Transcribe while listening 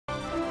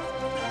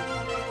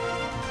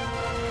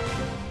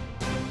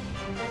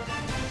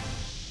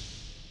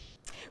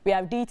We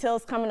have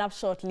details coming up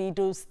shortly.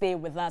 Do stay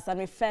with us. And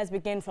we first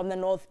begin from the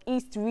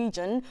northeast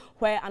region,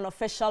 where an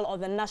official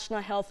of the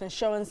National Health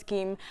Insurance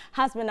Scheme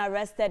has been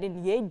arrested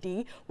in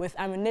Midday with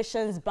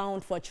ammunition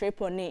bound for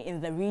Tripoli in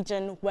the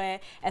region, where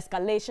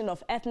escalation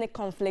of ethnic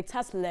conflict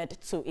has led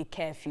to a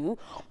curfew.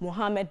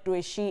 Mohammed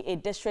Doeshi, a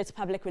district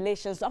public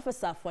relations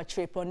officer for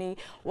Tripoli,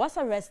 was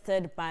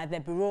arrested by the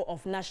Bureau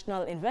of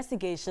National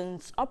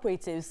Investigations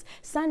operatives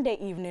Sunday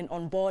evening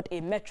on board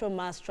a Metro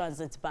Mass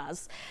Transit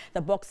bus.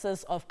 The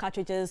boxes of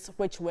cartridges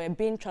which were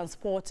being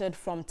transported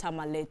from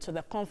Tamale to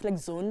the conflict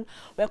zone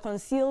were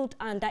concealed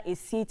under a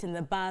seat in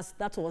the bus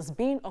that was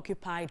being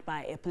occupied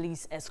by a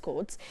police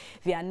escort.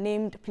 The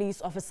unnamed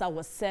police officer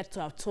was said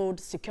to have told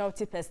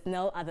security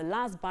personnel at the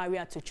last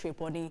barrier to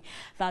Tripoli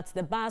that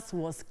the bus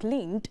was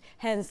cleaned,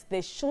 hence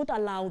they should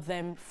allow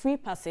them free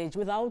passage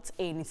without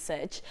any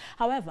search.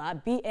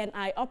 However,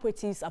 BNI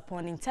operatives,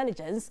 upon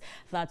intelligence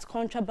that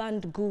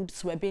contraband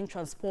goods were being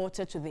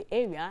transported to the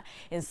area,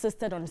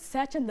 insisted on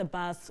searching the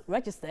bus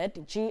registered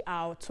GR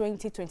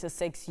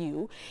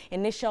 2026U.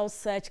 Initial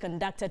search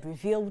conducted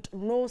revealed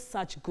no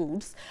such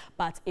goods,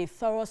 but a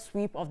thorough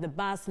sweep of the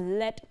bus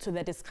led to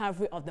the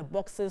discovery of the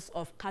boxes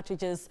of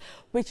cartridges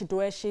which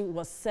Doeshi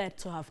was said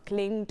to have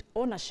claimed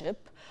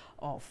ownership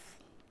of.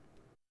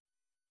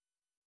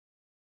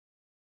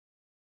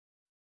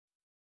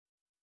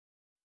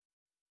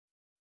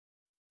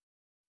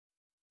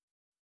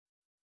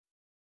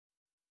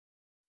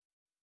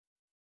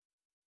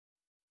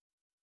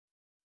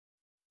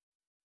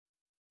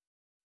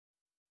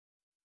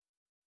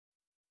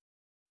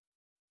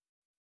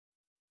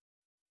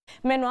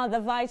 Meanwhile, the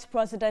Vice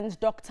President,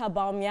 Dr.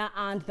 Baumia,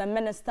 and the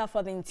Minister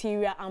for the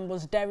Interior,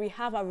 Ambos Derry,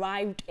 have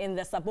arrived in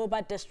the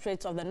Saboba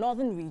district of the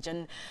northern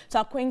region to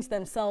acquaint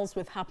themselves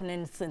with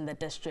happenings in the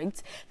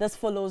district. This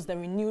follows the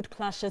renewed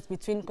clashes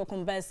between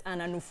Kokumbes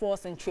and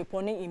Anufos in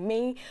Tripoli in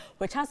May,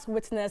 which has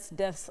witnessed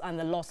deaths and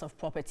the loss of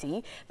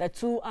property. The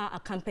two are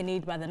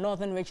accompanied by the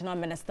Northern Regional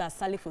Minister,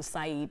 Salifu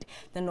Said,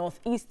 the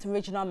Northeast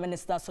Regional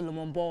Minister,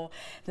 Solomon Bo,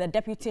 the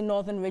Deputy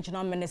Northern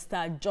Regional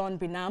Minister, John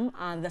Binam,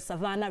 and the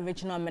Savannah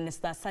Regional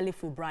Minister, Salifu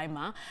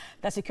Brahma.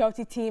 The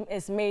security team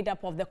is made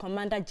up of the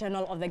Commander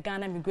General of the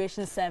Ghana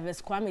Immigration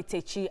Service, Kwame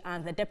Techi,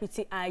 and the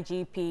Deputy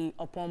IGP,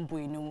 Opon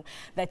Buinu.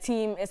 The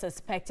team is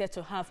expected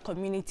to have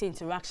community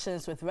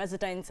interactions with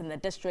residents in the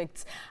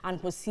districts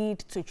and proceed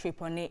to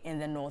Tripoli in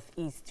the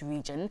northeast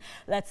region.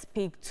 Let's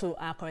speak to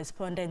our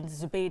correspondent,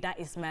 Zubeida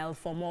Ismail,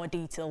 for more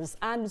details.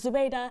 And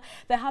Zubeida,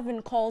 there have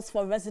been calls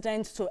for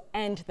residents to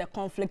end the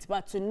conflict,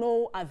 but to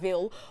no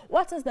avail.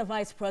 What is the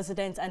Vice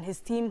President and his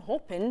team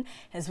hoping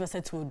his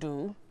visit will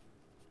do?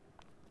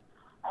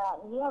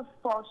 Yes,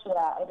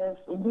 Portia, it is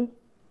indeed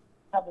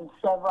having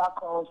several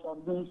calls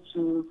from these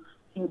two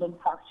feuding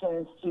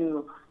factions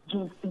to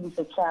give peace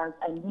a chance,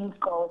 and these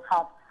calls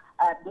have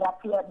they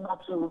appeared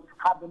not to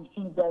have been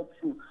heeded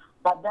to.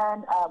 But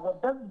then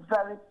with this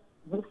very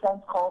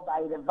recent call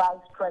by the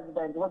Vice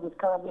President, what is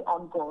currently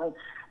ongoing,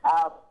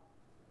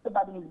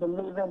 everybody is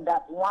believing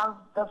that once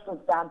this is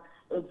done,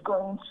 it's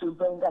going to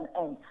bring an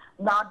end.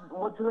 Now,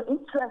 what will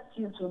interest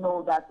you to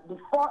know that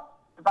before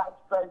the Vice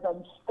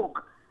President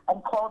spoke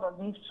and called on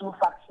these two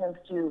factions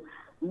to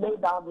lay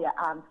down their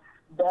arms,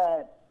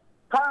 the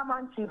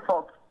paramount chief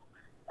of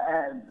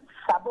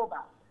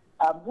Saboba,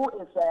 who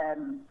is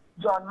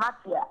John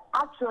Matia,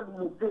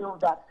 actually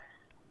revealed that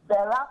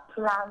there are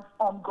plans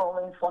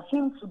ongoing for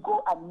him to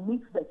go and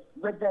meet the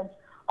residents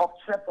of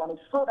Tripoli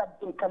so that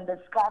they can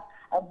discuss,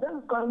 and this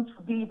is going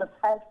to be the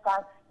first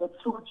time the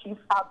two chiefs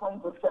are going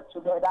to get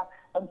together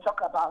and talk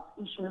about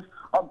issues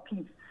on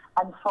peace.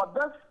 And for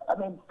this, I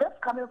mean, this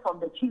coming from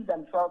the chiefs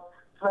themselves,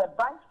 for the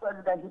Vice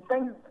President, he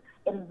thinks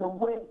it is the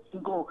way to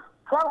go.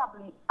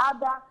 Probably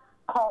other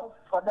calls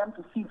for them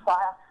to cease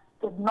fire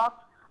did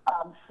not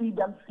see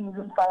them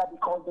ceasing fire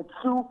because the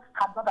two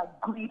had not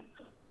agreed.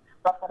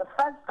 But for the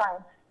first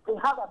time, they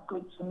have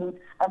agreed to meet,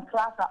 and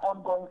plans are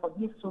ongoing for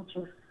these two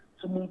chiefs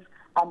to meet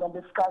and then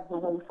discuss the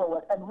way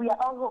forward. And we are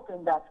all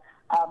hoping that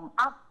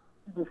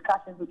after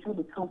discussions between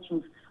the two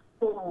chiefs,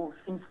 they will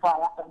cease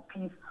fire and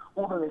peace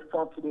will be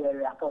restored to the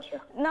area.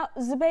 Portia. Now,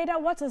 Zubeida,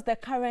 what is the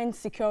current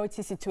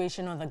security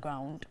situation on the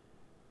ground?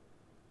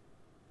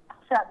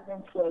 Sure, I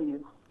didn't hear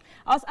you.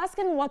 I was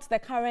asking what the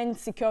current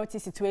security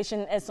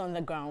situation is on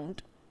the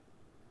ground.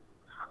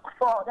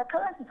 For the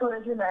current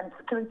situation and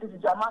security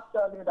situation, I must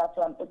tell you that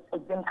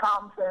it's been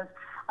calm since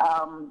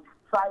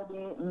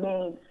Friday,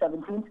 May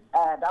 17th.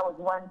 That was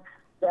when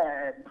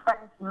the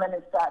French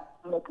Minister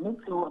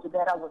was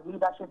together with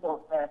leadership of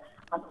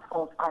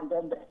and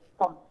then the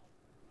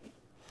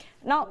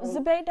Now,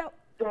 Zubeida,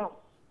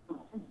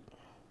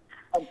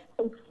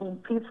 it's been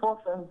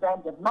peaceful since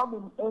then. There's not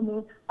been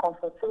any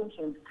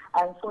confrontations,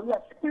 and so yes,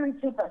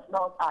 security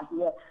personnel are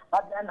here.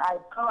 But then I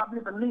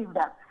probably believe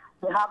that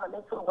they have a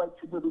little work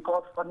to do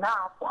because for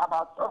now, for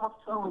about almost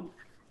 2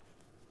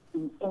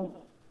 weeks, in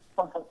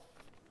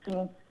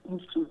confronting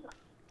these two.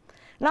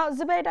 Now,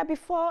 Zubaida,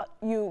 before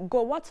you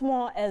go, what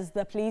more is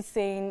the police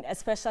saying,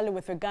 especially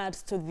with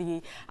regards to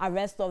the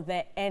arrest of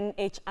the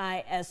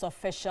NHIS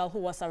official who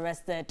was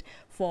arrested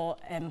for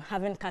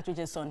having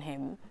cartridges on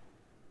him?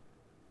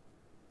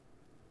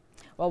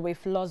 Well,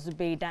 we've lost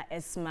Zubaida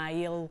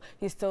Ismail.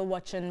 He's still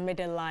watching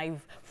Midday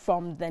Live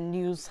from the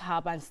News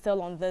Hub. And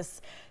still on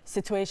this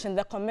situation,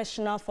 the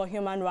Commissioner for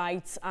Human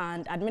Rights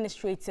and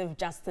Administrative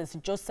Justice,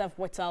 Joseph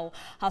Whittle,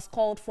 has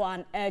called for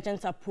an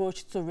urgent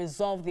approach to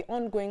resolve the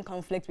ongoing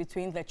conflict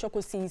between the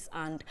Chokosis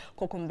and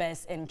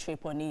Kokumbes in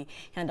Tripoli.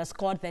 He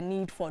underscored the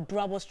need for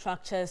durable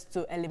structures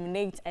to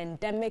eliminate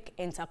endemic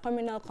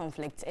intercommunal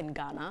conflict in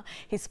Ghana.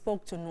 He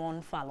spoke to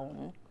Nuon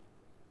Fallon.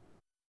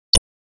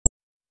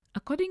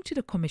 According to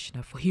the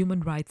Commissioner for Human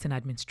Rights and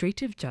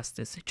Administrative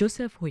Justice,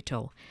 Joseph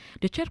Whittle,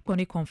 the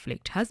Cherkoni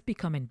conflict has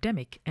become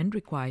endemic and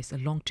requires a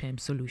long-term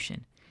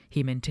solution.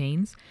 He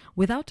maintains,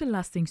 without a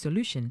lasting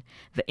solution,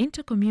 the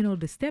intercommunal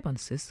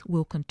disturbances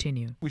will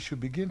continue. We should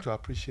begin to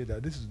appreciate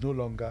that this is no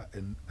longer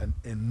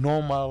a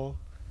normal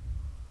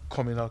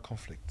communal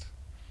conflict.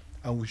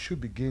 And we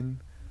should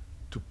begin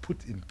to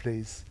put in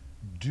place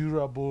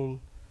durable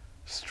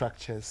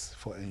structures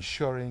for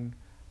ensuring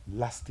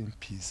lasting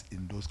peace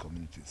in those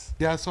communities.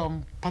 There are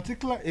some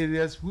particular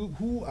areas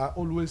who are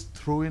always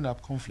throwing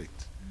up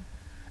conflict.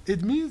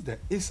 It means there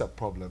is a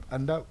problem,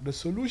 and that the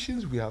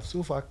solutions we have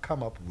so far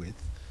come up with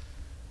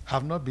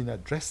have not been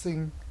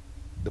addressing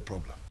the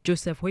problem.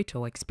 Joseph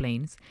Whittle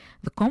explains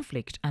the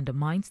conflict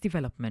undermines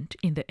development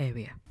in the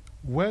area.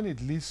 When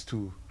it leads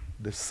to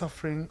the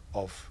suffering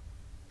of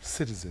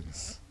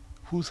citizens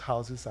whose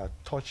houses are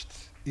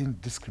touched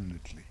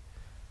indiscriminately,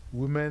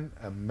 women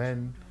and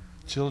men,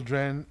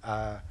 children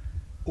are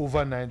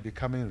overnight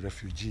becoming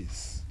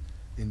refugees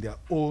in their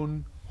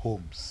own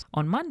homes.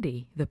 On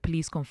Monday, the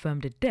police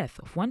confirmed the death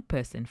of one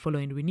person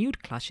following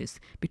renewed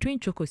clashes between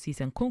Chokosis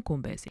and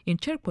Konkombes in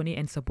Cherkoni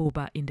and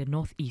Saboba in the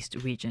northeast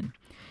region.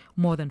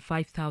 More than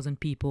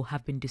 5,000 people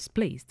have been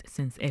displaced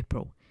since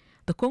April.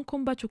 The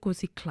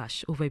Konkomba-Chokosi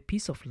clash over a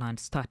piece of land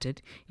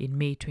started in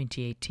May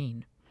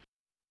 2018.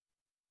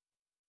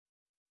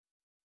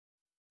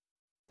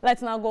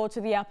 Let's now go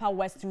to the Upper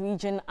West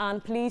region,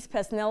 and police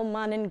personnel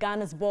manning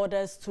Ghana's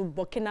borders to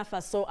Burkina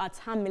Faso at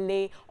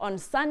Hamile on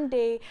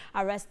Sunday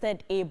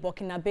arrested a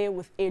Burkinabe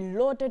with a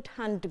loaded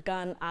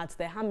handgun at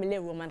the Hamile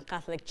Roman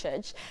Catholic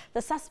Church.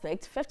 The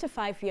suspect,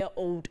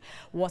 55-year-old,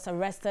 was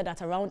arrested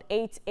at around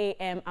 8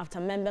 a.m. after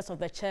members of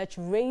the church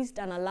raised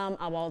an alarm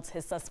about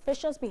his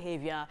suspicious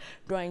behavior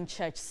during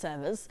church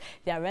service.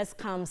 The arrest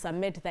comes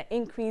amid the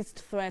increased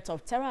threat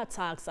of terror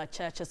attacks at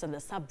churches in the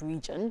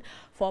sub-region.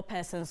 4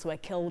 persons were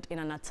killed in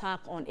an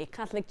attack on a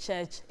Catholic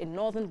church in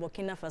northern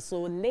Burkina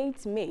Faso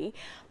late May,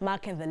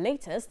 marking the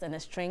latest in a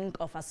string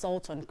of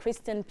assaults on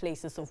Christian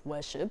places of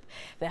worship.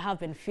 There have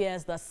been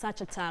fears that such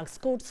attacks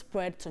could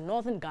spread to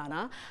northern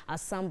Ghana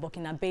as some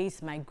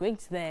Burkinabes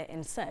migrate there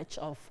in search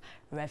of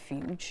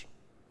refuge.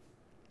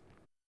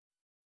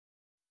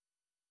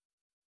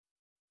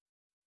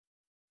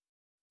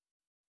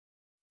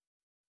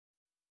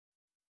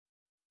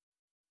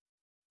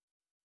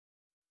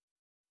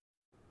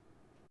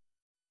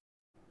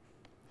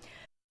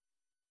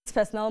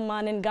 Personnel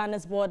manning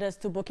Ghana's borders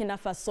to Burkina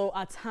Faso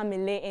at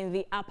Hamile in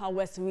the Upper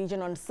West region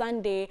on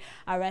Sunday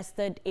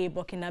arrested a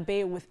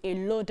Burkinabe with a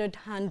loaded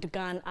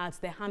handgun at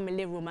the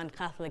Hamile Roman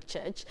Catholic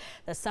Church.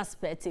 The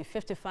suspect, a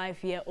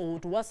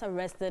 55-year-old, was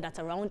arrested at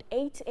around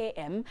 8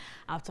 a.m.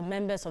 after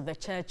members of the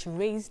church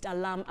raised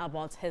alarm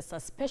about his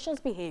suspicious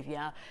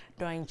behavior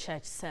during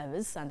church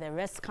service, and the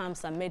arrest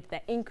comes amid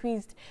the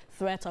increased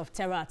threat of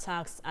terror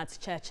attacks at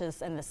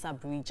churches in the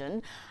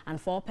sub-region.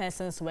 And 4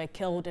 persons were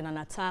killed in an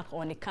attack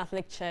on a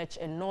Catholic church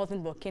in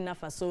northern Burkina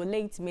Faso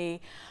late May,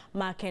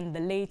 marking the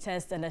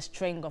latest in a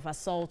string of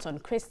assaults on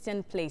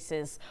Christian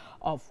places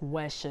of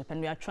worship. And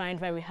we are trying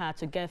very hard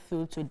to get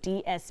through to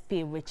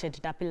DSP Richard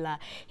Dapila.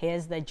 He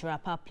is the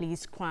Jirapa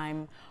Police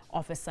Crime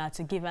Officer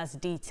to give us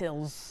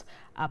details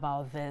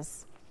about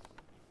this.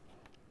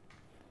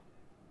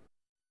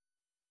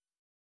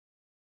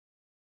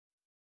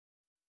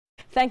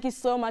 Thank you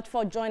so much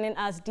for joining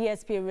us,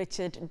 DSP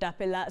Richard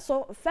Dapila.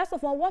 So, first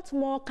of all, what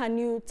more can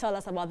you tell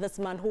us about this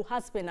man who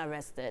has been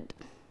arrested?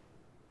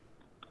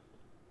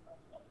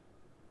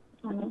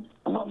 I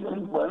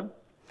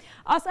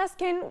was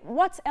asking,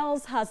 what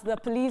else has the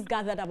police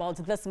gathered about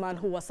this man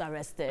who was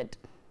arrested?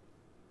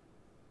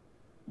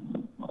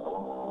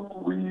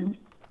 We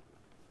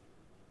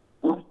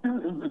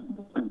still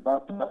investigating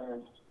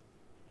that.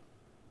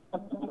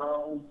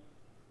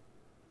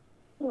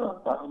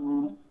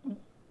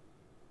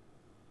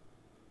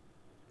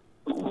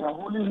 We are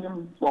holding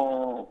him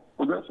for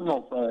possession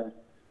of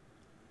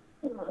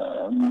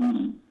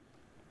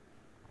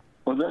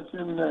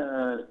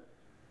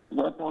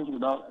weapons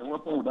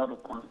without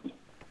authority.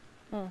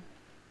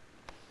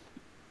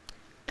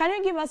 Can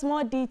you give us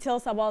more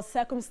details about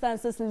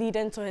circumstances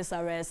leading to his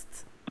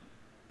arrest?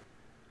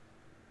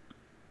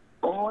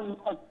 Oh, in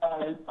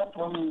fact,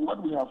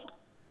 what we have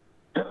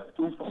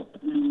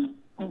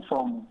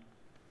from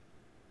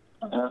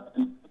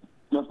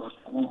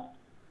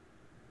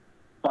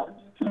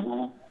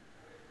So,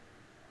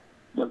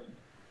 but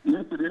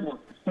yesterday was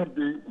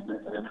Midday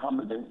in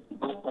Hamilton.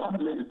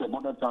 Hamilton is a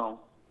mother town.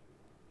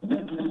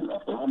 Midday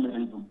after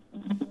Hamilton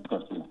is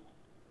discussing.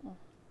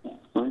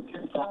 So it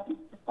came from,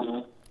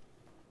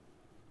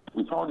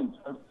 we found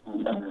himself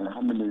in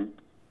Hamilton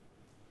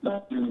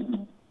that he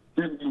need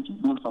to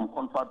do some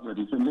contract with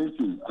it's a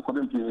mason,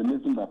 according to a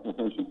mason by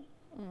profession.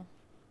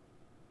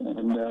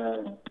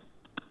 And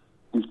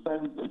he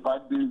spent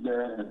 5 days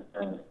there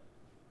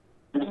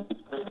going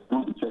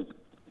to church.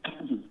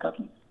 He is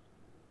Catholic.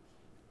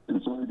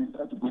 And so he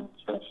decided to go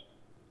to church.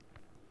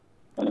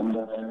 And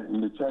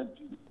in the church,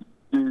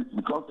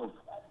 because of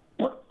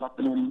what's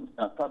happening,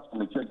 apart from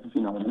the churches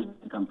in our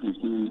country,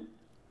 he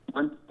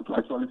went to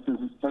actually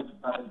visit church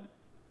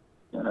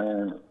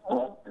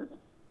all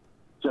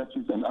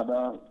churches and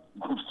other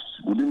groups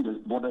within the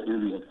border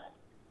areas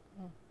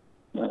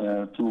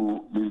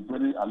to be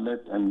very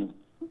alert and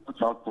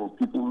watch out for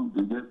people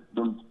they just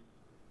don't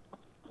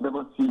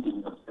never see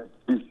in the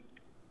place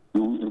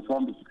to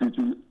inform the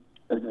security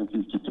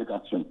agencies to take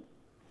action.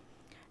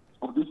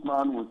 So this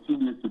man was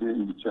seen yesterday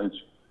in the church.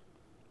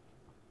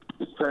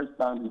 His first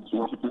time he's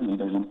worshiping in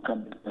the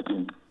Roman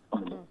setting.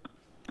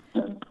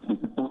 And the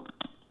people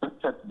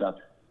checked that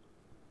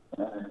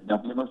they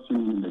have never seen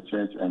him in the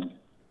church, and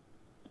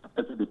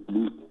after the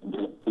police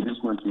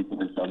went to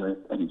the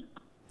arrest and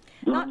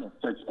during the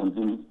search on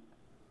him,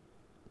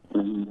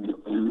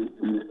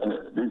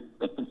 this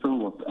episode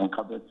was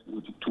uncovered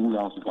with 2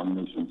 rounds of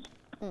ammunition.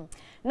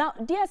 Now,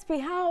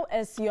 DSP, how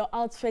is your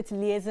outfit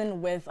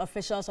liaising with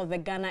officials of the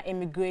Ghana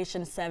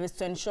Immigration Service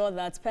to ensure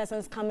that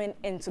persons coming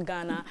into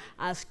Ghana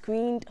are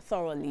screened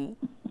thoroughly?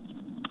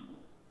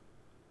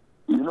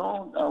 You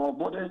know, our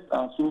borders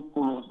are so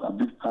porous at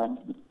this time.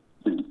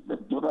 The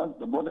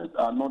borders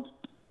are not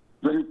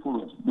very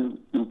porous.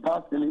 You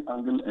pass any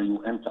angle and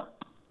you enter.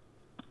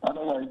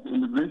 Otherwise, the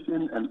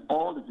immigration and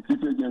all the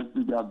security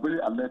agencies, they are very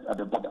alert at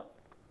the border.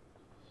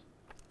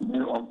 They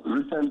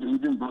recently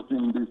even brought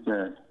in this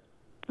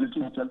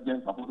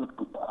intelligence supposed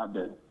to add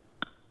there.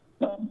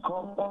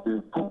 Because of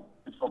the push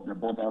of the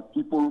border,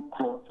 people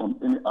cross from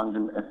any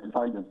angle and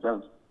find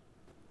themselves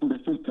in the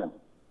system.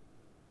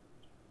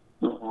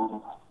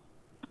 So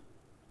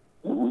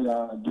we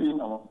are doing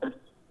our best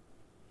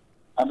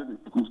under the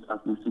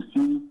circumstances to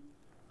see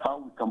how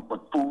we can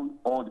patrol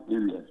all the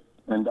areas.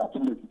 And I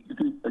think the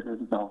security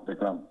agencies are on the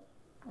ground.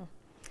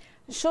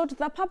 Should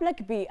the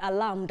public be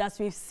alarmed as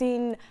we've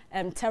seen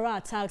terror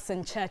attacks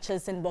in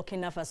churches in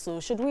Burkina Faso?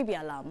 Should we be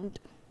alarmed?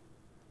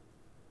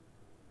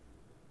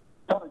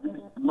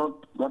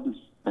 Not this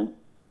thing.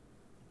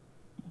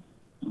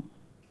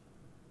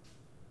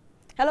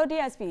 Hello,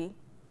 DSP.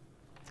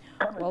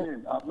 Come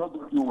again. I'm not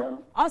got you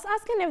well. I was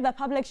asking if the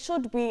public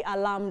should be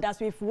alarmed as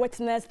we've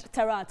witnessed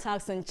terror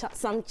attacks in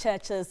some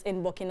churches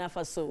in Burkina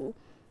Faso.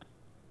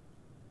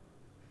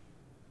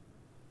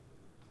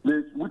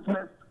 They've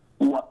witnessed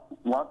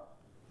what?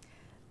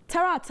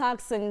 Terror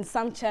attacks in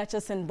some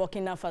churches in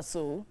Burkina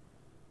Faso.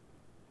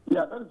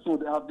 Yeah, that is so.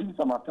 There have been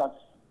some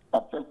attacks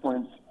at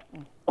checkpoints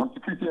on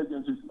security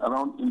agencies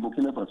around in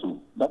Burkina Faso.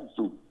 That is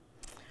so.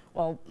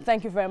 Well,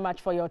 thank you very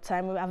much for your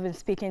time. We have been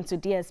speaking to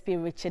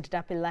DSP Richard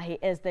Dapilahi,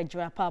 is the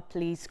Jurapa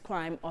Police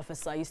Crime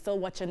Officer. You're still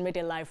watching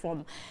Midday Live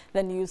from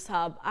the News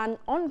Hub. An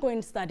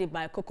ongoing study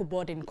by Cocoa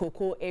Board in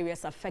cocoa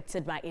areas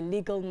affected by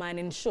illegal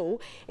mining show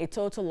a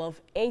total of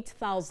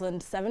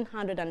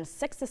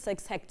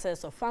 8,766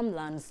 hectares of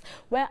farmlands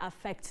were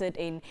affected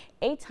in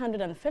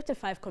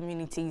 855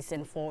 communities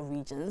in 4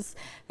 regions.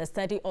 The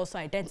study also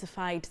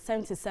identified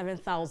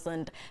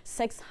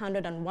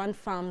 77,601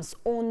 farms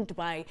owned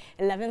by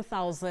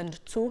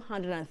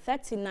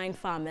 11,239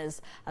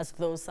 farmers as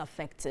those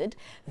affected.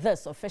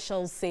 This,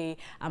 officials say,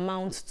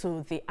 amounts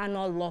to the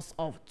annual loss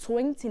of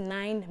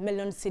 29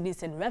 million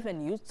cedis in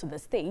revenue to the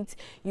state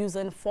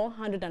using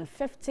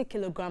 450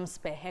 kilograms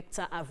per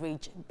hectare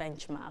average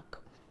benchmark.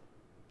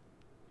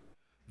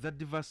 The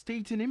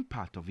devastating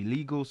impact of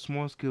illegal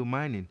small-scale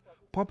mining,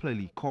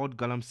 popularly called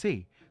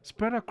galamsey,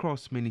 spread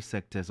across many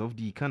sectors of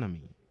the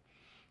economy.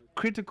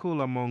 Critical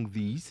among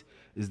these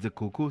is the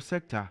cocoa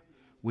sector,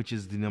 which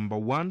is the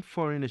 #1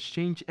 foreign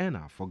exchange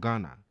earner for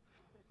Ghana.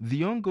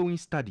 The ongoing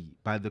study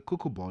by the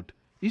Cocoa Board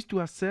is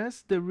to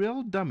assess the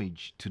real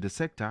damage to the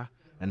sector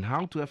and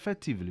how to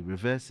effectively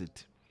reverse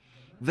it.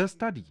 The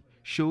study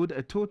showed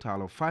a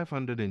total of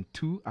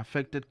 502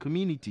 affected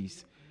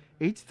communities,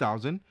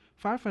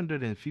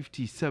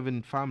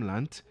 8,557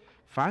 farmland,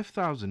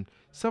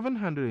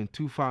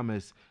 5,702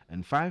 farmers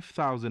and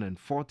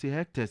 5,040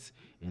 hectares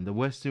in the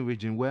western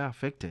region were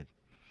affected.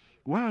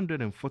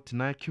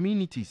 149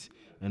 communities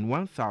and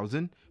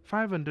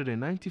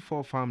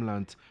 1,594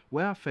 farmlands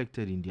were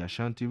affected in the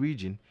Ashanti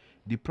region,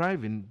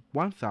 depriving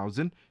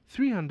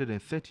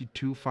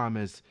 1,332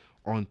 farmers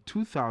on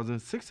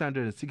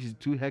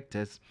 2,662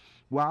 hectares,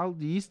 while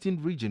the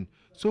eastern region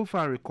so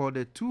far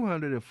recorded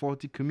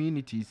 240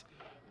 communities,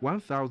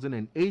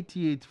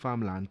 1,088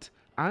 farmland,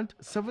 and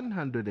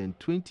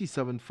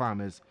 727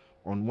 farmers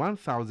on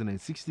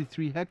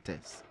 1,063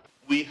 hectares.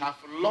 We have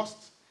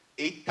lost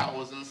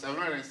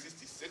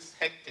 8,766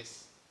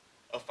 hectares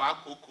of our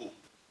cocoa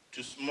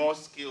to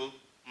small-scale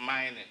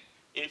mining.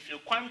 If you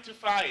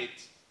quantify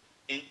it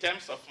in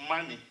terms of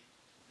money,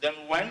 then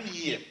 1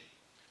 year,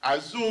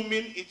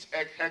 assuming each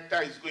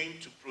hectare is going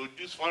to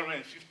produce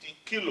 450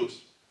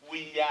 kilos,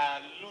 we are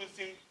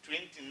losing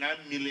 29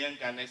 million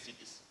Ghana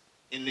cedis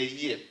in a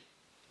year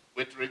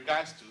with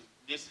regards to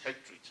this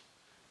hectarage.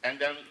 And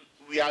then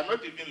we are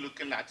not even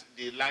looking at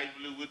the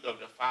livelihood of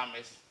the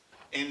farmers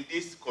in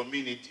these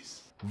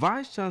communities.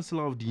 Vice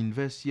Chancellor of the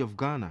University of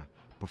Ghana,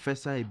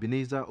 Professor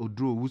Ebenezer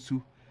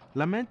Oduro-Owusu,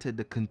 lamented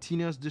the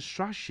continuous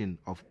destruction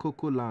of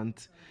cocoa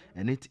lands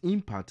and its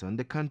impact on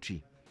the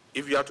country.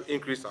 If you are to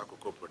increase our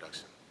cocoa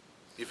production,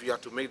 if you are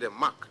to make the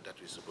mark that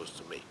we're supposed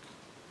to make,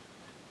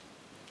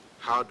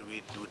 how do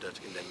we do that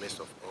in the midst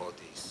of all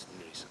these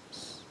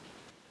nuisances?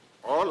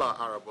 All our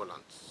arable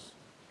lands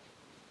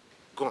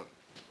gone.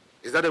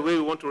 Is that the way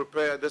we want to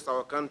prepare this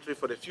our country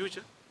for the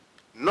future?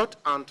 Not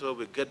until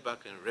we get back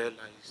and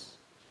realize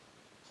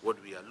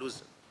what we are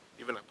losing,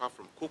 even apart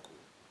from cocoa,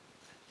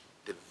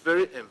 the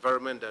very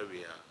environment that we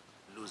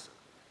are losing.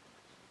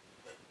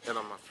 And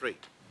I'm afraid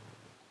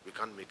we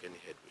can't make any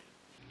headway.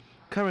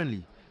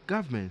 Currently,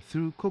 government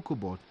through Cocoa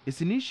Board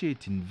is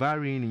initiating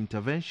varying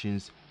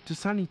interventions to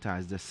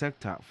sanitize the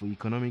sector for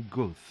economic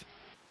growth.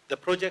 The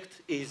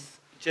project is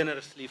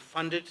generously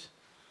funded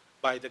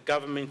by the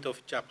government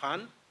of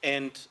Japan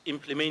and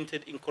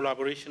implemented in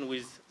collaboration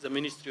with the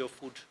Ministry of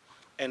Food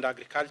and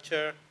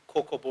Agriculture,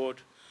 Cocoa Board,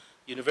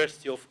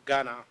 University of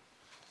Ghana,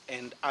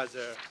 and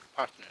other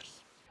partners.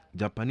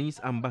 Japanese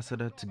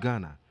ambassador to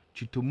Ghana,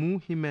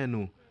 Chitomu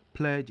Himeno,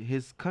 pledged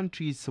his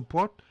country's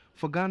support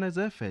for Ghana's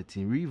effort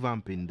in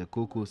revamping the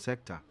cocoa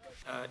sector.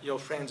 Your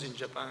friends in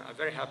Japan are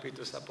very happy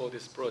to support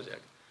this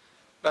project.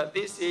 But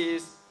this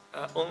is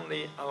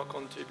only our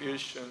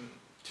contribution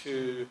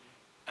to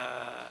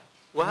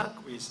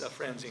work with our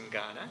friends in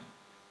Ghana.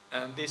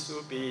 And this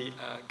will be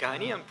a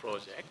Ghanaian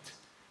project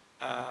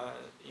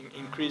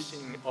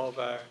increasing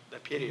over the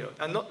period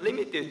and not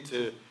limited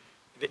to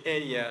the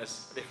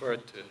areas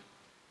referred to.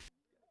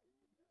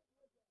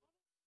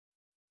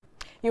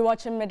 You're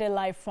watching Midday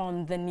Live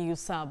from the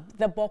News Hub.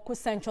 The Boku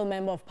Central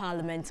Member of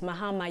Parliament,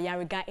 Mahama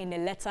Yariga, in a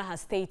letter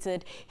has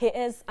stated he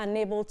is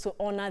unable to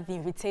honor the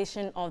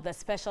invitation of the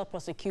Special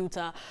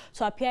Prosecutor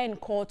to appear in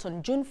court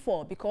on June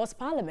 4 because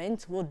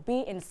Parliament would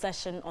be in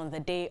session on the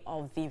day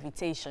of the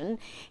invitation.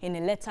 In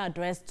a letter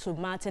addressed to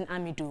Martin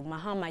Amidu,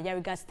 Mahama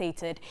Yariga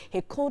stated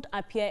he could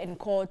appear in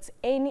court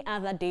any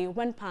other day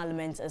when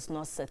Parliament is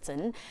not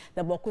sitting.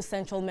 The Boku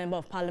Central Member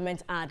of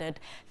Parliament added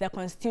the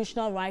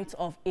constitutional right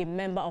of a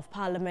Member of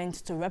Parliament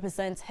to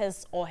represent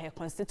his or her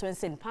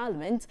constituency in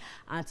Parliament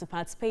and to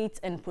participate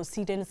in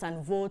proceedings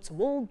and vote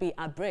will be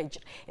abridged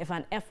if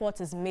an effort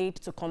is made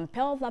to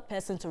compel that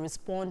person to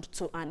respond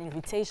to an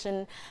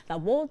invitation that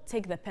will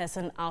take the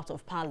person out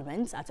of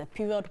Parliament at a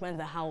period when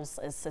the House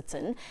is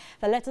sitting.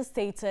 The letter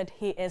stated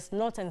he is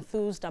not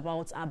enthused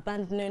about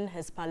abandoning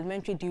his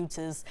parliamentary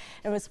duties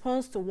in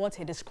response to what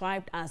he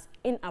described as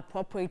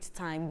inappropriate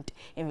timed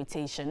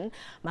invitation.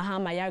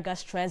 Mahama Yariga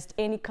stressed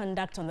any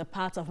conduct on the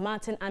part of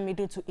Martin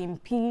Amidu to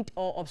impede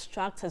or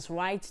obstruct his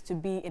right to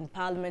be in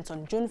Parliament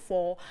on June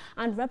 4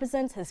 and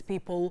represent his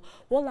people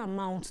will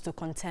amount to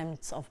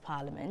contempt of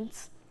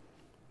Parliament.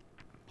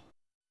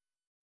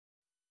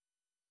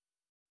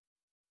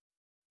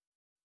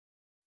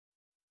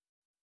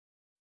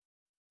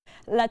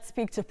 Let's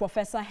speak to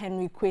Professor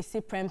Henry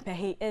Kwesi Prempeh.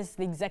 He is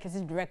the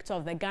Executive Director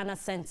of the Ghana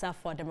Center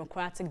for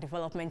Democratic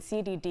Development,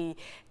 CDD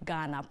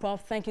Ghana.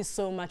 Prof, thank you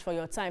so much for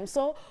your time.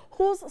 So,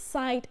 whose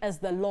side is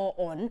the law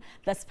on,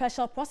 the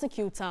Special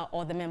Prosecutor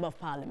or the Member of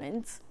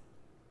Parliament?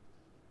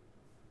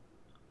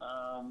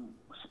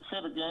 Say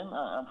it again.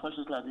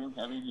 Unfortunately, I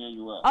didn't hear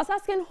you well. I was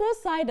asking whose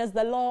side is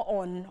the law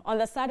on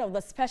the side of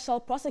the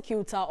Special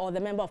Prosecutor or the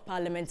Member of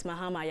Parliament,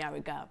 Mahama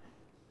Yariga?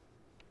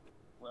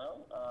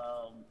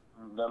 Well,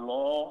 the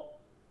law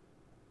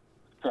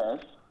says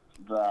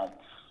that,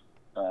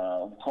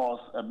 of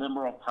course, a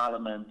Member of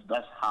Parliament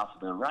does have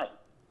the right,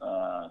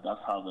 does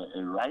have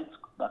a right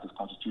that is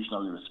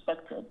constitutionally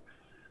respected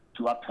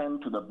to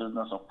attend to the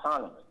business of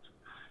Parliament.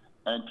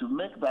 And to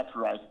make that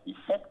right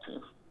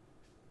effective,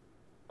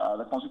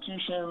 the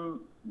Constitution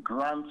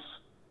grants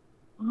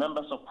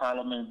members of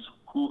Parliament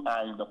who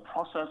are in the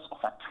process of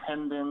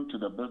attending to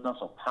the business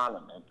of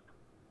Parliament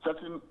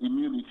certain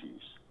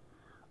immunities.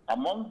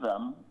 Among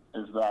them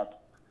is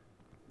that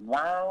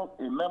while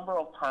a Member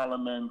of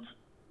Parliament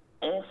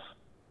is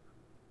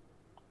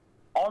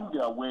on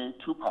their way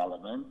to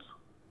Parliament,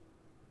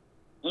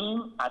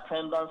 in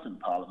attendance in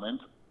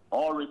Parliament,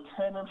 or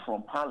returning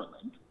from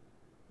Parliament,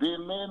 they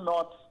may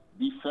not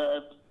be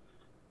served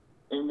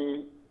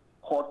any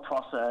court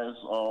process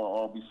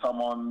or be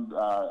summoned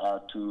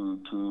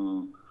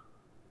to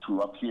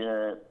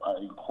appear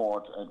in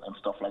court and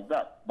stuff like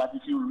that. But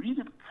if you read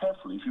it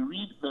carefully, if you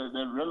read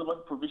the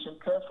relevant provision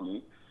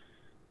carefully,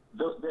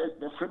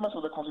 the framers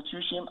of the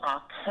Constitution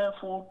are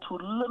careful to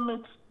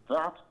limit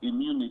that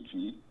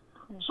immunity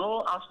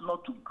so as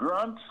not to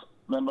grant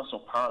members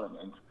of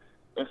Parliament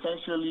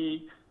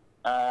essentially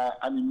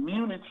an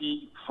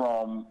immunity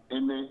from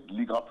any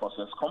legal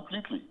process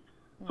completely.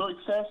 So it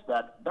says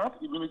that that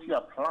immunity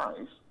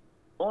applies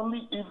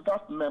only if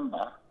that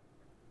member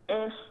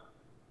is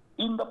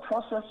in the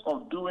process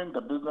of doing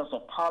the business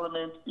of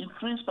Parliament in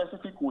 3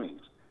 specific ways: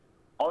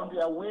 on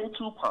their way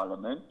to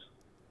Parliament,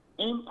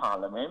 in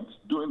Parliament,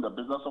 doing the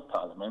business of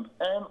Parliament,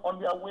 and on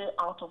their way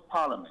out of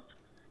Parliament.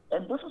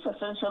 And this is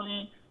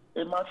essentially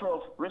a matter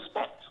of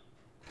respect,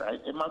 right?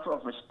 A matter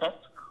of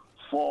respect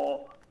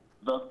for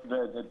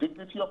the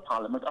dignity of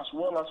Parliament as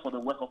well as for the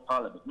work of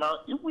Parliament. Now,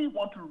 if we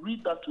want to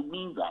read that to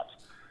mean that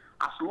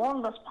as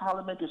long as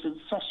Parliament is in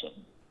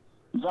session,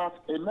 that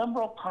a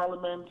member of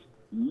Parliament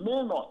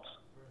may not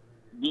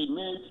be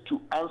made to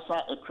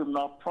answer a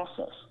criminal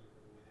process,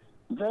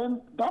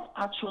 then that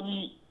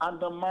actually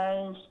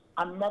undermines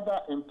another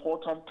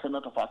important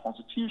tenet of our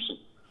Constitution.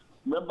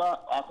 Remember,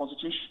 our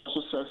Constitution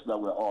also says that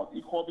we're all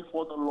equal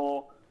before the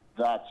law,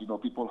 that,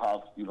 people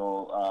have,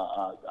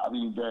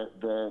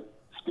 the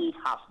state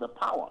has the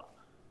power,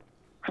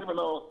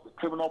 criminal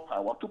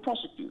power to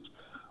prosecute.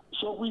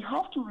 So we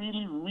have to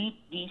really read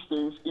these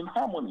things in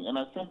harmony. And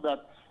I think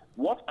that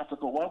what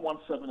Article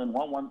 117 and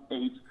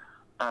 118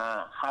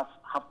 have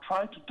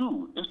tried to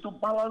do is to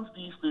balance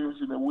these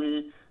things in a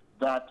way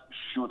that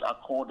should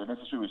accord the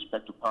necessary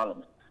respect to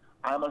Parliament.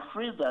 I'm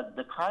afraid that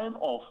the kind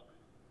of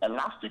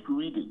elastic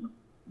reading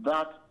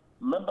that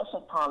members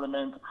of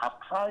Parliament have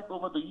tried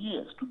over the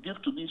years to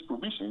give to these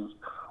provisions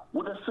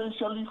would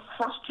essentially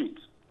frustrate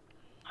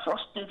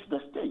the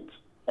state,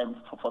 and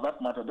for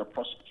that matter, the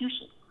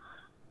prosecution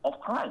of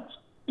crimes,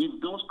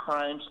 if those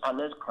crimes,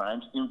 alleged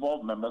crimes,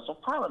 involve members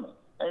of Parliament.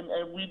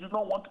 And we do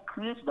not want to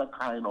create that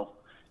kind of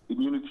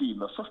immunity in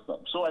the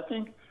system. So I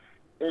think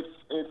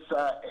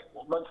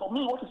but for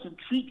me, what is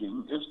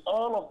intriguing is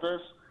all of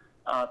this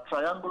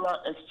triangular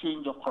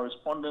exchange of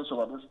correspondence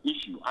over this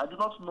issue. I do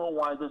not know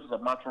why this is a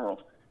matter of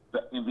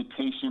the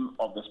invitation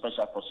of the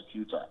special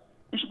prosecutor.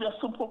 It should be a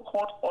simple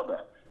court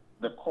order.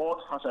 The court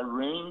has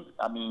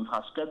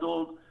has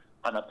scheduled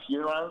an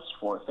appearance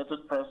for a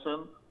certain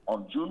person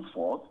on June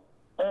 4th,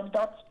 and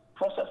that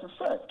process is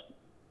served.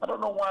 I don't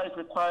know why it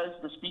requires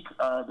the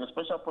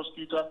special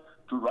prosecutor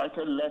to write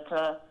a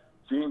letter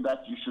saying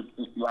that you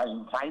are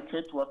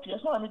invited to appear.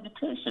 It's not an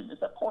invitation,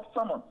 it's a court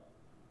summons.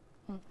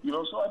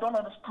 So I don't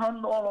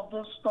understand all of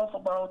this stuff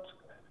about,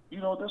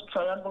 this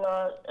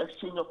triangular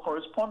exchange of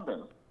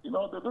correspondence.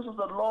 This is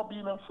the law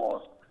being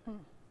enforced.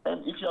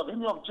 And if you have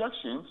any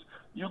objections,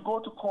 you go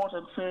to court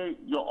and say,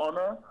 Your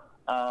Honor,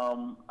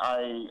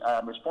 I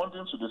am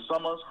responding to the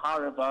summons.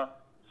 However,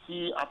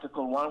 see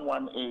Article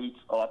 118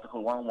 or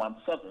Article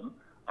 117.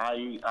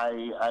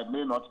 I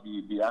may not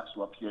be asked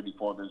to appear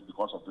before this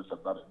because of this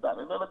and that and that.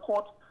 And then the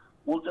court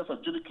will just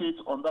adjudicate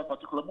on that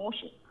particular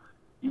motion.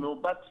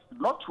 But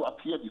not to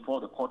appear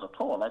before the court at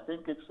all. I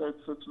think it's a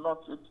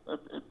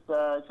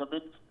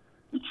bit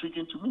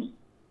intriguing to me.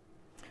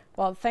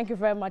 Well, thank you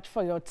very much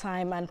for your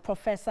time. And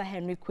Professor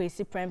Henry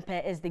Kwesi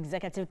Prempeh is the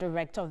Executive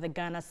Director of the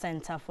Ghana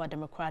Center for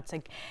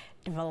Democratic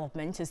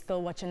Development. You're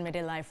still watching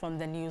Midday Live from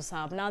the News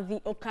Hub. Now, the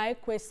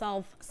Okaikwe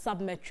South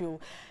Sub-Metro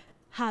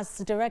has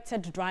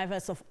directed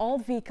drivers of all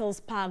vehicles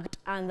parked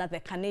under the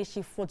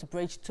Kaneshi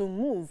footbridge to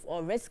move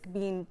or risk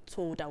being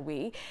towed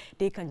away.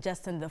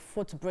 Decongesting the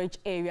footbridge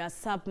area,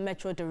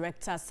 Sub-Metro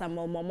Director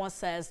Samuel Momo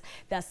says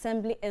the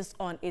assembly is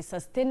on a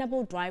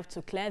sustainable drive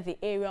to clear the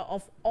area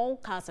of all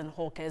cars and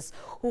hawkers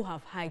who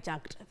have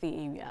hijacked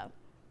the area.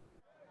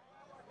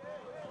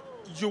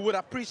 You would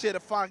appreciate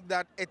the fact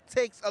that it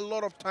takes a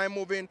lot of time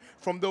moving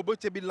from the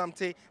Obutebi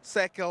Lamte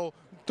circle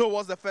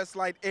towards the First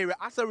Light area.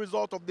 As a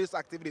result of these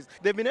activities,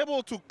 they've been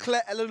able to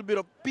clear a little bit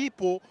of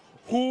people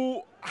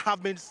who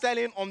have been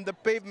selling on the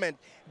pavement.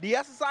 The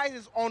exercise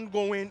is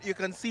ongoing. You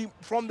can see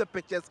from the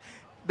pictures,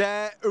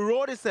 the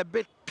road is a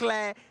bit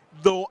clear,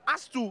 though.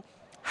 As to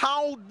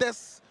how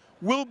this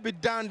will be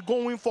done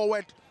going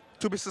forward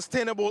to be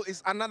sustainable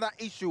is another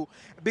issue,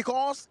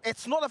 because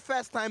it's not the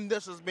first time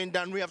this has been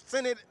done. We have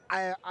seen it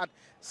at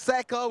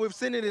Circle, we've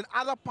seen it in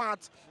other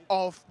parts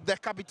of the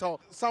capital.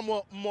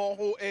 Samuel Moore,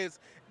 who is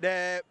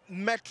the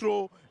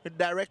Metro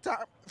Director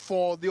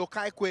for the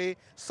Okaikwe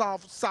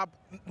South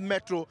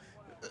Sub-Metro.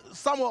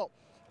 Samuel,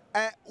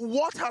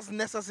 what has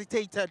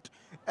necessitated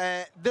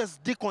this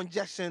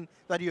decongestion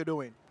that you're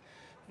doing?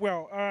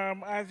 Well,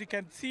 as you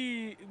can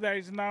see, there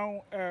is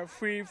now a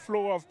free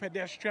flow of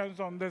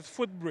pedestrians on this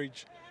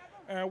footbridge.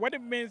 What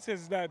it means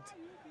is that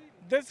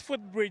this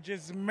footbridge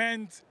is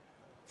meant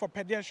for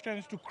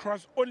pedestrians to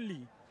cross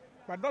only,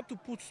 but not to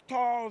put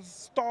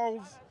stalls,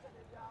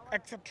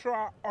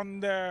 etc. on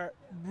the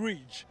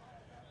bridge.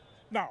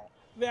 Now,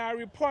 there are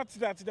reports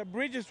that the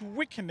bridge is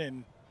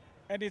weakening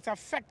and it's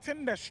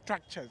affecting the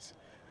structures.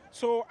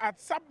 So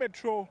at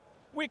Sub-Metro,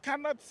 we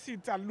cannot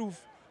sit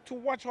aloof to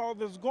watch all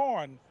this go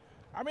on.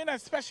 I mean,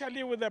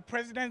 especially with the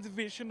president's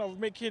vision of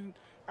making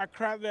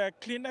Accra the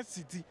cleanest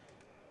city,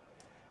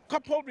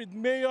 coupled with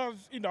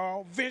mayor's,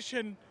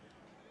 vision,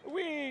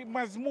 we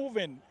must move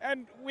in.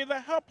 And with the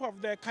help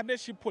of the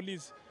Kaneshi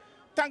police,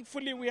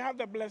 thankfully we have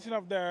the blessing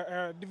of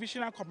the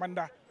divisional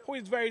commander, who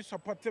is very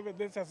supportive of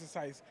this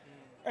exercise.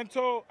 And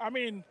so, I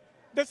mean,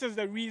 this is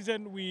the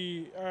reason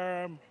we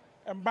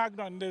embarked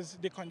on this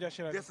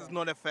decongestion. This is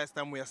not the first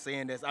time we are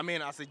saying this. I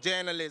mean, as a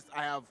journalist,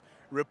 I have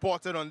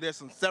reported on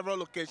this on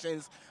several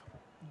occasions.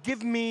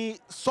 Give me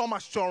some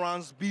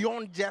assurance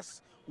beyond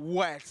just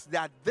words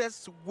that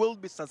this will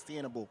be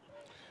sustainable.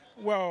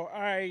 Well,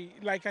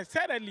 like I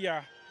said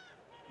earlier,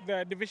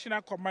 the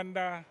divisional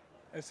commander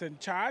is in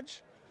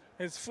charge,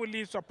 is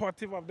fully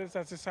supportive of this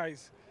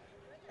exercise.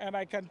 And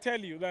I can tell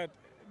you that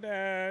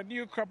the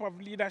new crop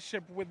of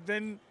leadership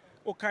within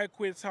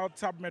Okaikwe South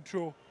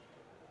Sub-Metro,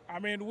 I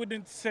mean,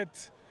 wouldn't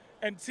sit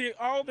and see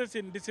all this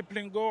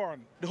indiscipline go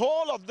on. The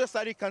whole of this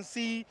side, you can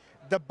see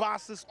the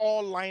buses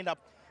all lined up.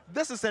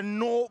 This is a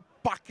no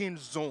parking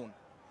zone.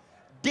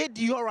 Did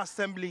your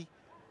assembly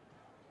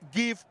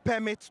give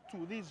permits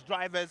to these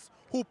drivers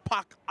who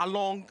park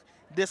along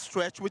this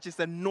stretch, which is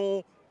a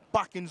no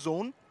parking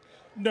zone?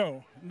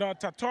 No,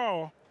 not at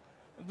all.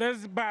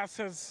 These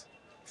buses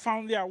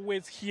found their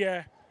ways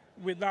here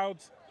without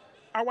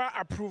our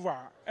approval.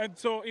 And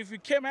so if you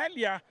came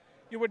earlier,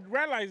 you would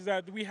realize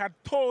that we had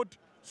towed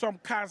some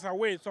cars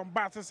away, some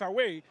buses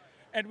away,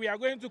 and we are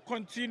going to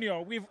continue.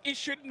 We've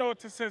issued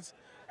notices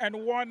and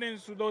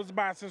warnings to those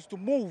buses to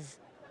move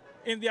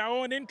in their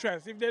own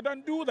interest. If they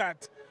don't do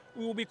that,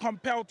 we will be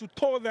compelled to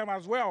tow them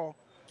as well.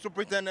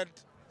 Superintendent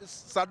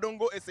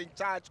Sadongo is in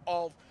charge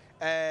of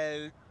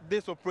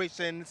this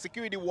operation,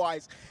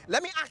 security-wise.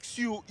 Let me ask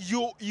you,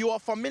 you are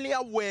familiar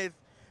with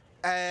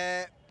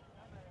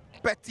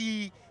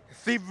petty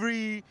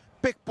thievery,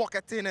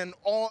 pickpocketing, and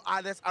all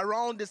others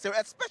around this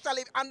area,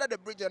 especially under the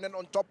bridge and then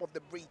on top of the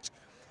bridge.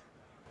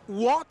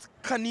 What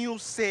can you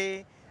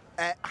say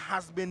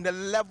has been the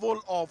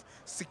level of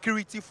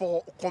security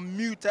for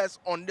commuters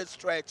on this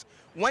stretch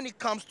when it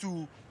comes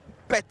to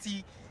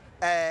petty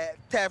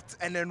theft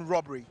and then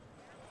robbery?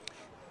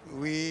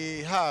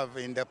 We have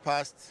in the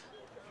past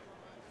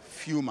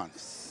few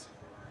months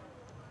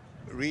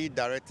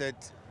redirected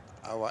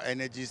our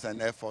energies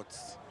and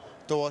efforts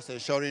towards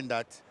ensuring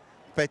that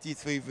petty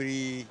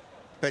thievery,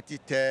 petty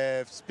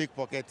thefts,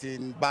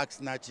 pickpocketing, bag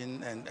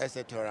snatching, and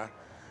etc.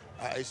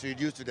 Is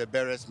reduced to the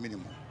barest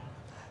minimum.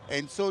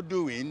 In so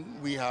doing,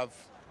 we have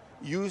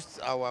used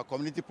our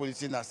community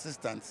policing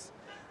assistants,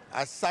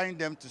 assigned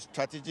them to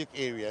strategic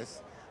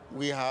areas.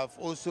 We have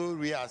also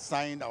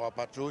reassigned our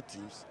patrol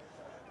teams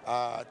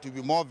to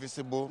be more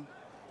visible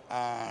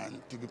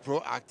and to be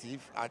proactive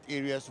at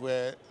areas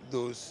where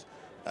those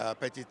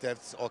petty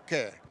thefts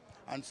occur.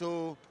 And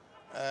so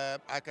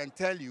I can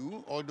tell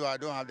you, although I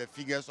don't have the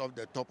figures off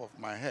the top of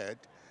my head,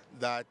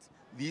 that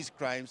these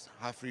crimes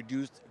have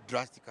reduced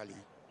drastically.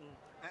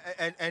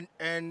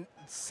 And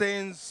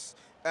since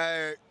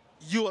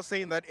you are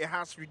saying that it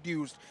has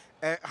reduced,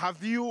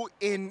 have you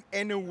in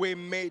any way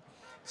made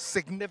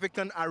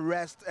significant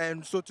arrests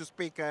and, so to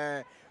speak,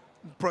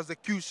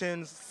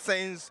 prosecutions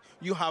since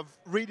you have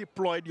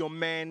redeployed your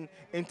men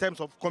in terms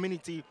of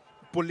community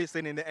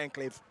policing in the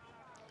enclave?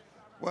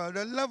 Well,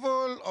 the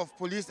level of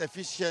police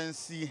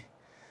efficiency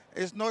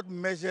is not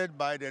measured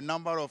by the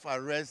number of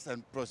arrests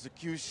and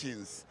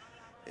prosecutions.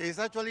 It's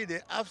actually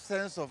the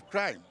absence of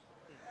crime.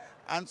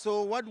 And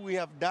so what we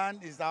have done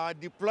is our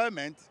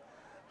deployment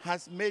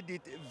has made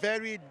it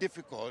very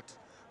difficult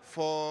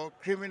for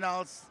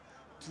criminals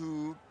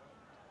to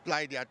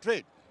ply their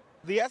trade.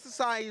 The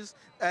exercise,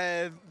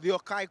 the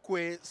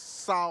Okaikwe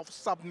South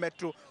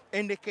Sub-Metro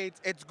indicates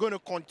it's going to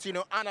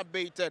continue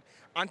unabated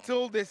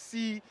until they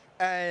see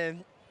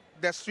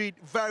the street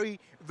very,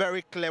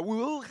 very clear. We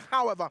will,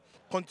 however,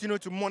 continue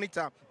to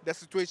monitor the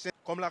situation.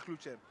 Komla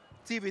Kluche,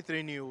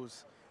 TV3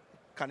 News,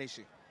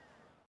 Kanishi.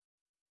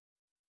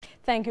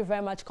 Thank you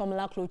very much,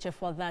 Komla Kluche,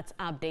 for that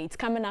update.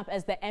 Coming up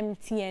as the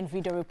MTN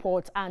video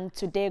report, and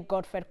today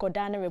Godfred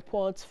Kodane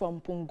reports from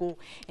Pungo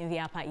in the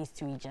Upper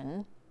East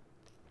region.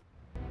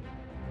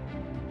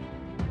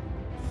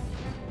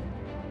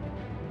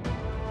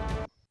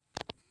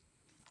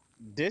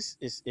 This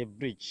is a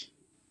bridge.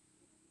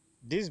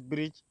 This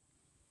bridge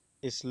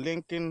is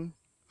linking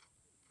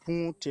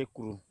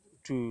Puntekuru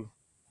to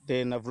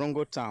the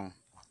Navrongo town.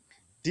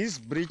 This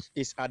bridge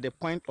is at the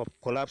point of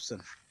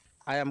collapsing.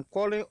 I am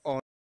calling on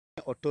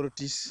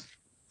authorities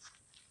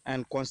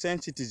and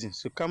concerned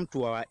citizens to come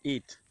to our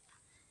aid.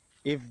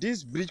 If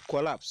this bridge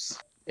collapses,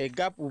 a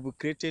gap will be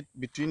created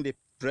between the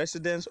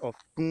residents of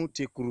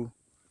Puntekuru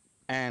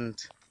and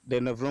the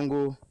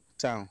Navrongo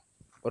town.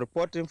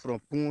 Reporting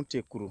from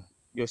Puntekuru,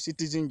 your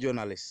citizen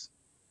journalist,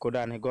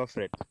 Kodane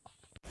Godfred.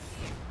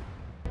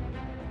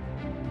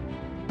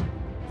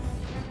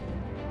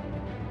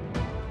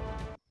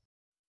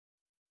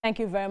 Thank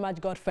you very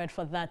much, Godfred,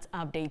 for that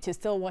update. You're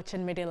still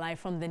watching Midday Live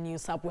from the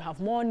News Hub. We have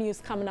more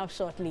news coming up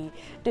shortly.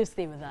 Do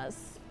stay with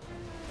us.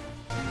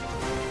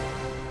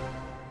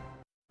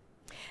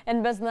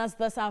 In business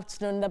this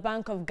afternoon, the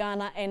Bank of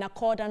Ghana, in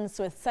accordance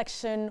with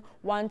Section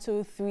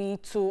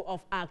 1232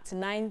 of Act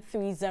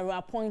 930,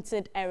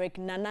 appointed Eric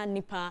Nana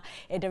Nipa,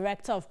 a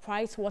director of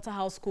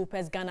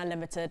PricewaterhouseCoopers Ghana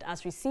Limited,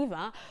 as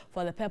receiver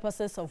for the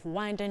purposes of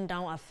winding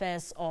down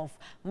affairs of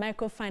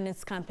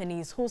microfinance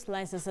companies whose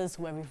licenses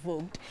were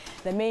revoked.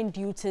 The main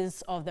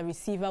duties of the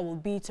receiver will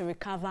be to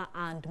recover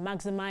and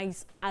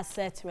maximize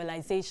asset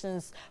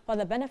realizations for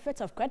the benefit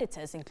of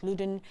creditors,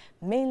 including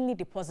mainly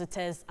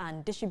depositors,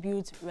 and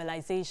distribute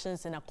realizations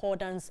in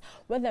accordance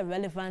with the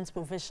relevant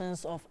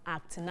provisions of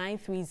Act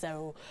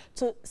 930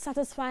 to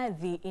satisfy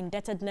the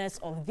indebtedness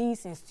of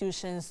these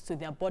institutions to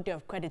their body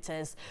of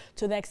creditors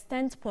to the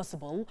extent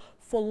possible.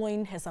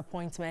 Following his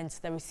appointment,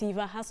 the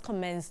receiver has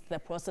commenced the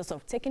process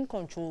of taking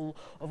control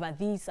over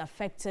these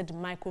affected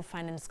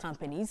microfinance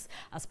companies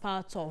as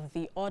part of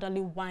the orderly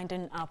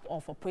winding up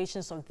of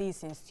operations of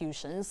these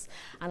institutions.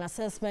 An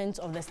assessment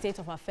of the state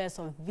of affairs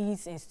of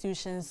these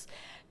institutions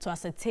to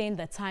ascertain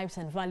the types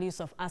and values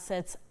of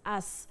assets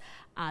as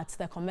at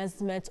the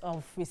commencement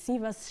of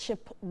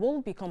receivership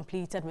will be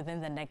completed within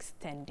the next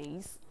 10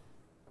 days.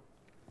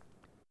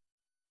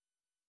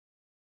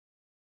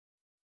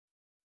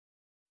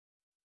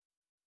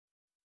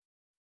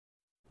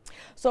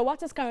 So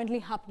what is currently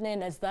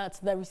happening is that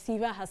the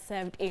receiver has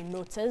served a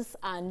notice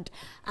and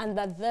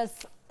that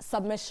this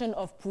submission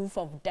of proof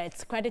of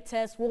debt,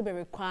 creditors will be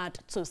required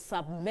to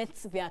submit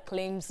their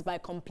claims by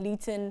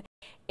completing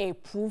a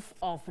proof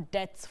of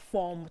debt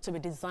form to be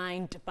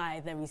designed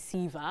by the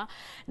receiver.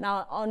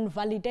 Now, on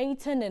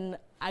validating and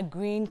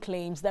agreeing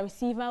claims, the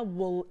receiver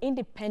will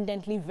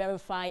independently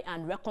verify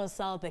and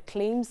reconcile the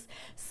claims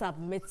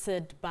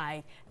submitted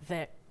by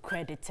the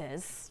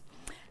creditors.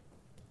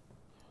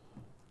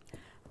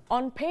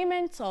 On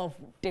payment to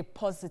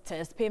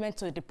depositors,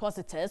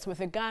 with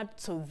regard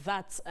to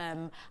that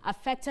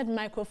affected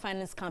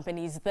microfinance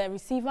companies, the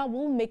receiver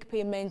will make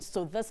payments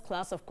to this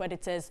class of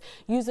creditors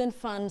using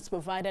funds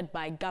provided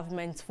by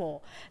government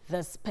for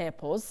this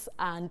purpose,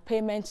 and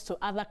payments to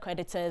other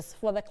creditors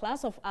for the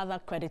class of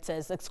other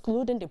creditors,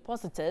 excluding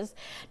depositors,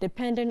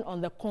 depending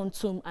on the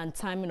quantum and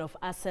timing of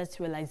asset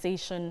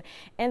realization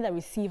and the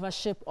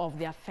receivership of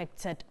the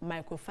affected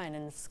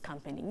microfinance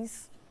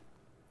companies.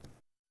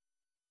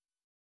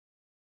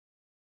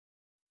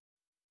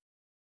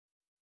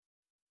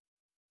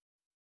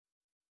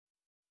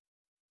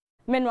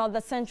 Meanwhile, the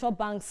central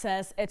bank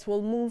says it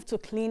will move to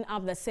clean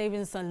up the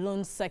savings and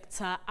loan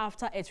sector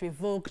after it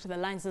revoked the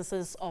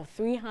licenses of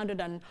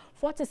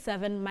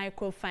 347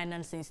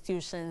 microfinance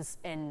institutions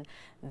in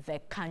the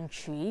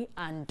country,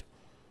 and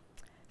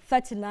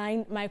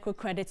 39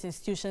 microcredit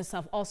institutions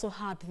have also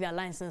had their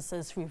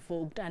licenses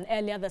revoked. And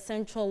earlier, the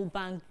central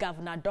bank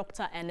governor,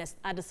 Dr. Ernest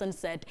Addison,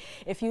 said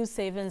a few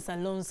savings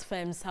and loans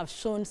firms have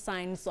shown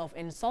signs of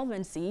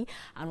insolvency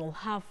and will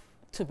have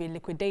to be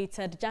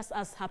liquidated, just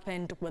as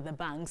happened with the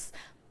banks.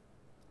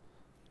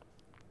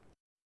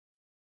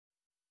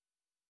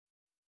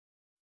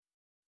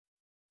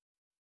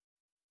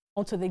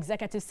 To the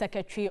Executive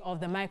Secretary of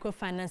the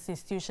Microfinance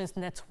Institutions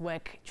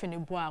Network,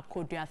 Chinibua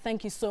Kodua.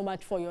 Thank you so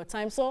much for your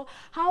time. So,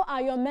 how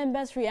are your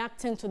members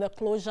reacting to the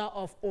closure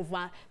of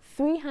over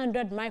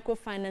 300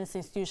 microfinance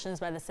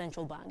institutions by the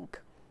central bank?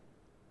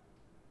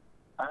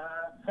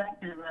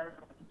 Thank you very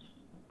much,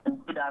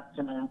 and good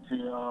afternoon to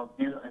your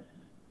viewers.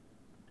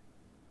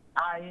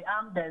 I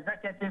am the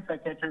Executive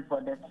Secretary for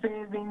the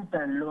Savings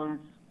and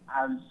Loans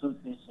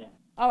Association.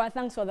 All right,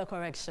 thanks for the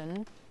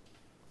correction.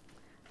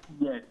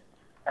 Yes.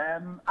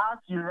 As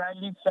you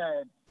rightly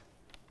said,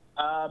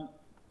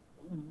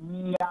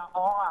 we are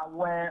all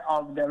aware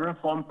of the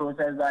reform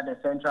process that the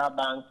central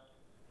bank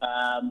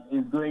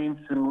is going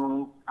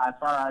through as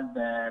far as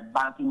the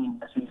banking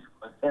industry is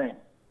concerned.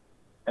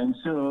 And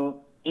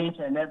so each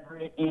and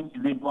every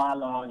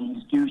individual or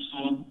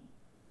institution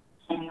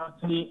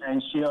continuously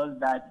ensures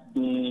that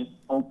they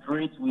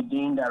operate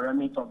within the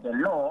remit of the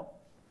law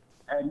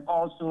and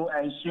also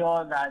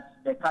ensure that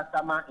the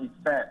customer is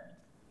served.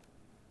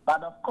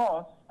 But of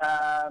course,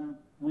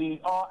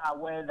 we are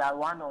aware that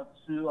one or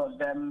two of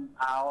them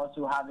are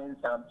also having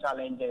some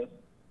challenges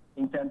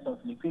in terms of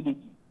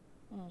liquidity.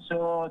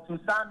 So to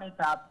sum it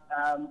up,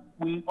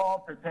 we are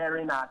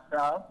preparing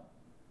ourselves.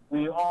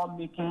 We are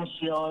making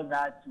sure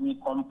that we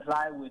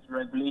comply with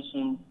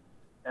regulations,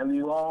 and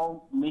we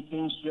are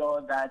making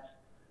sure that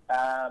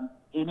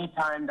any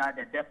time that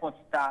the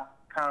depositor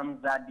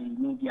comes that they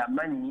need their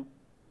money,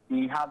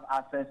 they have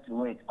access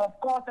to it. Of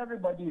course,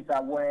 everybody is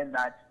aware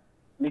that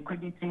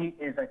liquidity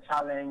is a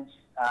challenge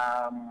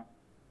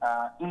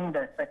in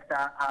the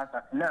sector as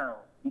of now,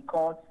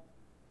 because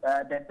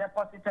the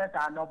depositors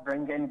are not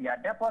bringing their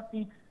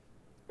deposits.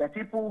 The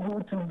people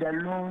who took the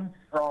loans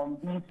from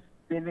these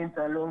savings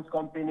and loans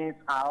companies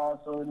are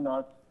also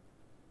not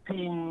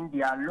paying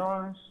their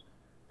loans,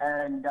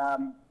 and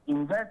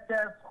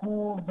investors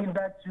who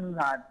hitherto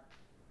had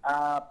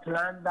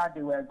planned that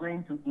they were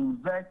going to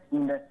invest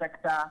in the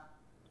sector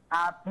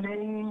are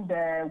playing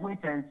the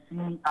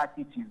wait-and-see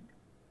attitude.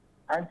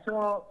 And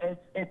so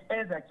it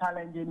is a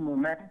challenging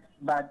moment,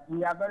 but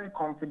we are very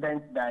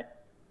confident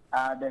that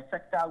the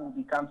sector will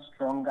become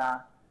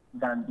stronger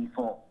than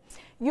before.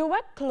 You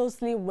work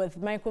closely with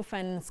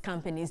microfinance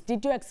companies.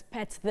 Did you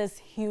expect this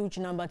huge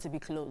number to be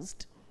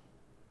closed?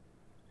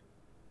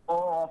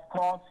 Oh, of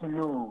course,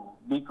 no,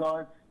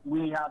 because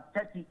we have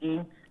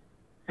 38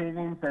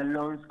 savings and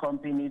loans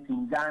companies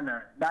in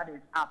Ghana. That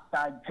is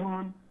after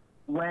June,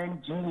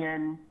 when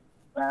GN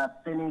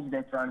finish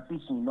the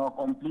transition or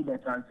complete the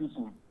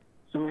transition.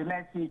 So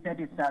let's say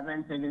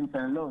 37 savings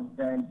and loans.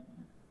 Then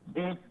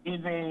if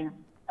even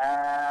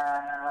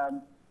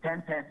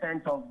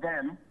 10% of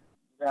them,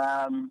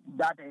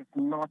 that is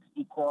not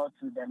equal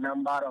to the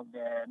number of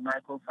the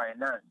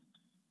microfinance.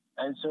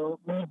 And so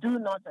we do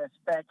not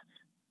expect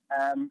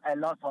a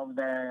lot of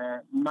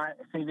the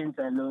savings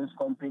and loans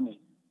companies.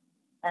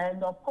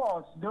 And of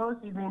course, those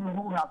even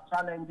who have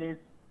challenges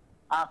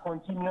are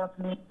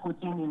continuously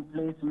putting in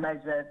place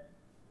measures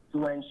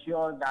to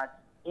ensure that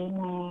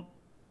any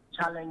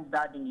challenge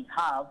that they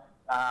have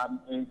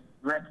is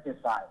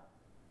rectified.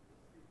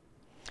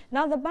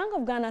 Now, the Bank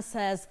of Ghana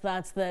says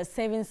that the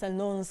savings and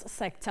loans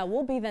sector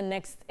will be the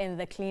next in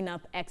the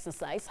cleanup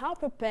exercise. How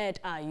prepared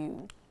are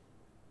you?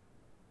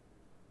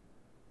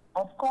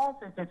 Of course,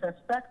 it is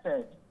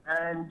expected.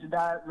 And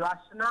the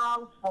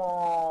rationale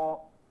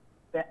for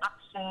the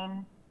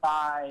action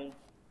by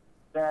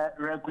the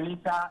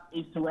regulator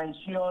is to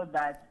ensure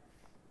that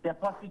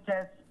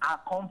depositors are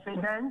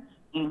confident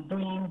in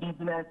doing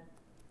business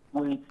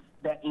with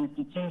the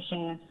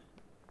institutions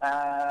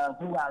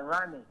who are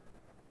running.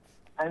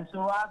 And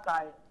so, as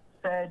I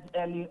said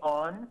early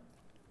on,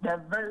 the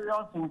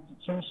various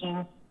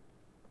institutions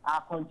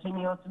are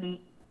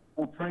continuously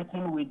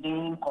operating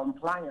within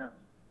compliance.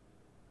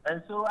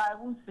 And so I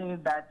would say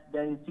that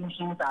the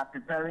institutions are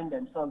preparing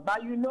themselves.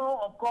 But you know,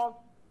 of course,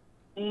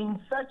 in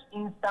such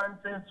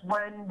instances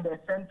when the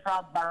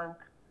central bank,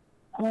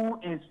 who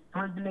is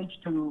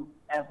privileged to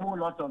a whole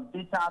lot of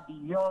data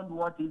beyond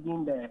what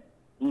even the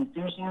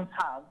institutions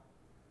have,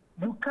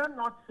 you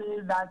cannot say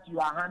that you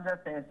are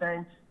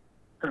 100%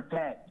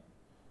 prepared,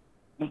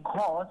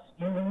 because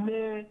you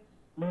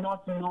may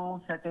not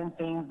know certain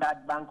things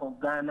that Bank of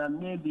Ghana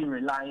may be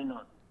relying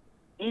on.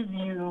 If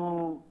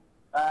you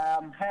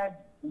heard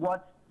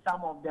what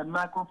some of the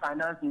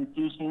microfinance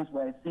institutions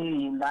were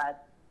saying,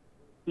 that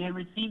they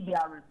received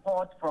their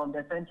report from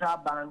the central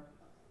bank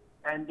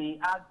and they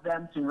asked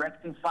them to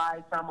rectify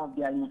some of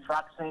their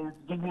infractions,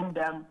 giving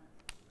them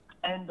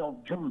end of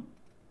June.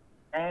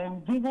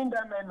 And giving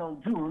them end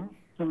of June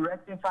to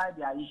rectify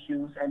their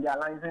issues, and their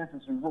license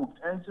is revoked.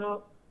 And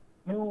so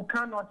you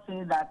cannot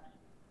say that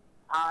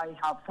I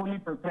have fully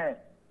prepared.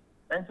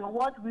 And so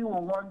what we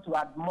will want to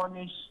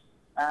admonish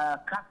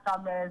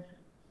customers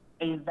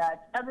is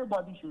that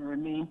everybody should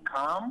remain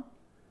calm.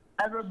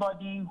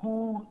 Everybody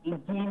who is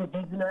doing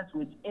business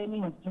with any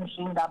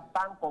institution that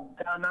Bank of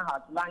Ghana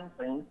has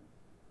licensed,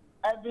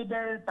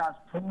 evidence has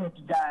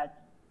proved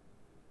that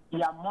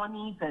their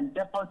monies and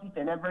deposits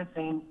and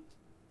everything.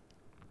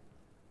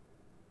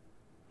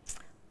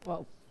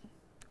 Well,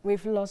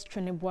 we've lost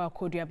Trinibua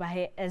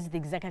Koduabahe as the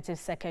Executive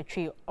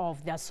Secretary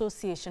of the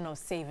Association of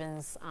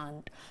Savings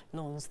and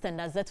Loans. And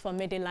that's it for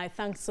Midday Live.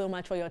 Thanks so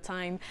much for your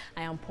time.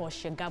 I am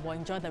Portia Gabo.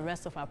 Enjoy the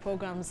rest of our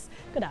programs.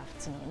 Good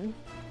afternoon.